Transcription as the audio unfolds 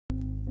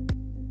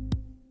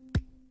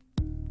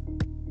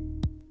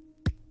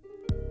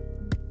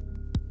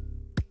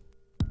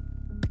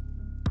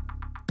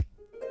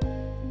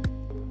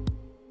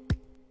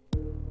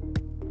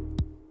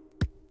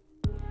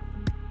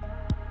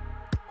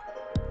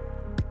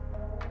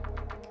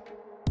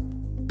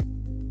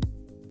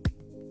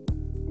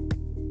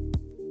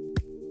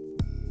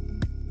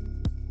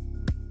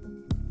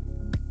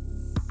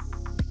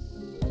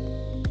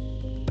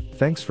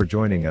Thanks for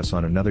joining us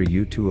on another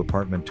U2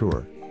 apartment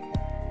tour.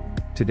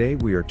 Today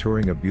we are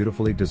touring a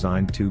beautifully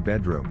designed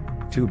 2-bedroom,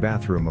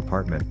 2-bathroom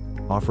apartment,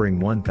 offering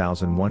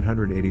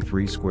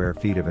 1,183 square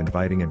feet of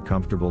inviting and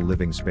comfortable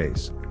living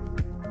space.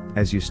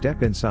 As you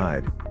step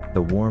inside,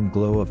 the warm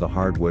glow of the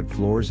hardwood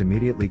floors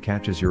immediately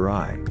catches your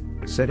eye,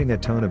 setting a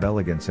tone of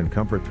elegance and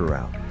comfort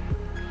throughout.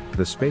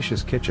 The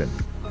spacious kitchen,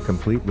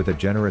 complete with a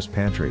generous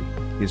pantry,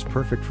 is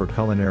perfect for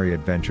culinary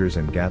adventures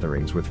and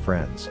gatherings with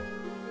friends.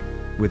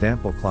 With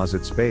ample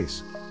closet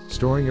space,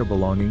 storing your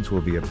belongings will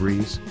be a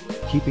breeze,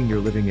 keeping your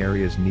living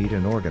areas neat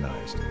and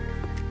organized.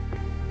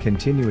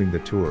 Continuing the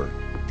tour,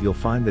 you'll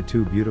find the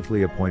 2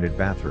 beautifully appointed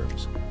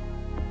bathrooms.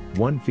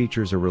 One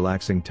features a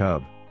relaxing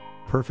tub,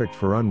 perfect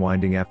for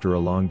unwinding after a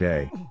long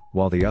day,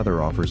 while the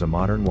other offers a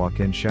modern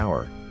walk-in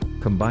shower,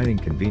 combining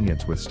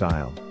convenience with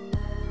style.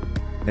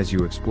 As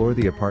you explore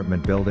the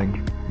apartment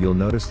building, you'll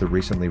notice the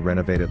recently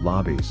renovated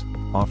lobbies,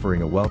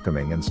 offering a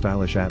welcoming and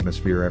stylish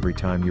atmosphere every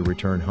time you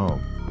return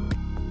home.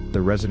 The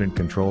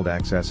resident-controlled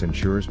access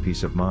ensures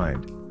peace of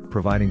mind,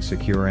 providing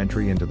secure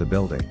entry into the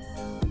building.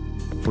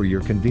 For your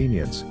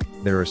convenience,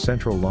 there are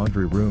central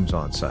laundry rooms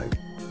on site,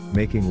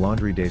 making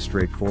laundry day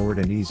straightforward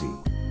and easy.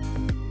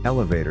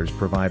 Elevators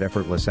provide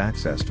effortless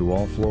access to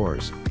all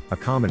floors,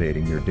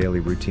 accommodating your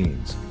daily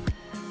routines.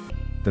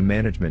 The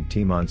management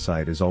team on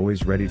site is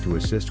always ready to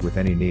assist with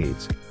any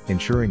needs,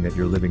 ensuring that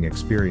your living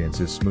experience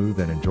is smooth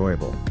and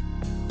enjoyable.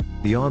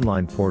 The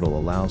online portal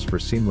allows for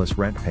seamless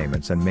rent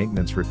payments and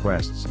maintenance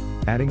requests,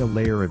 adding a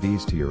layer of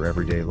ease to your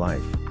everyday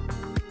life.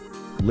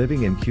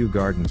 Living in Kew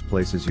Gardens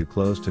places you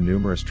close to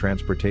numerous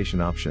transportation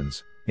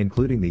options,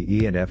 including the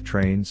E&F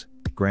trains,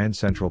 Grand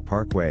Central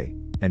Parkway,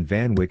 and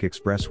Wyck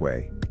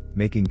Expressway,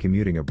 making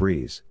commuting a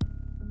breeze.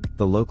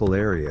 The local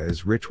area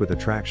is rich with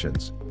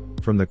attractions,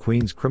 from the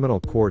Queen's Criminal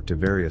Court to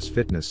various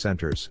fitness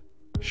centers,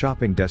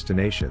 shopping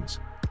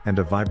destinations, and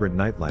a vibrant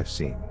nightlife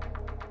scene.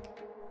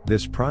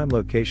 This prime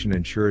location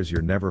ensures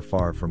you're never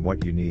far from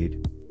what you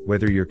need,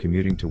 whether you're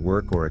commuting to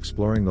work or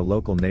exploring the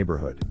local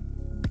neighborhood.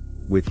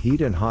 With heat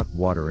and hot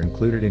water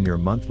included in your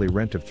monthly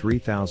rent of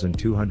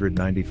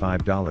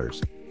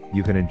 $3,295,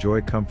 you can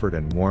enjoy comfort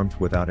and warmth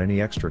without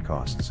any extra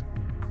costs.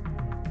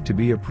 To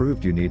be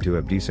approved, you need to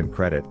have decent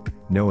credit,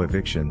 no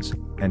evictions,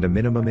 and a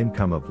minimum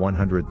income of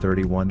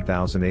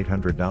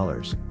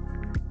 $131,800.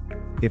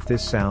 If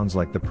this sounds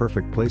like the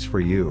perfect place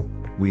for you,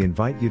 we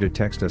invite you to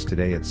text us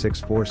today at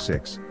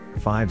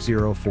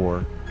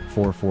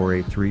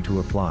 646-504-4483 to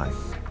apply.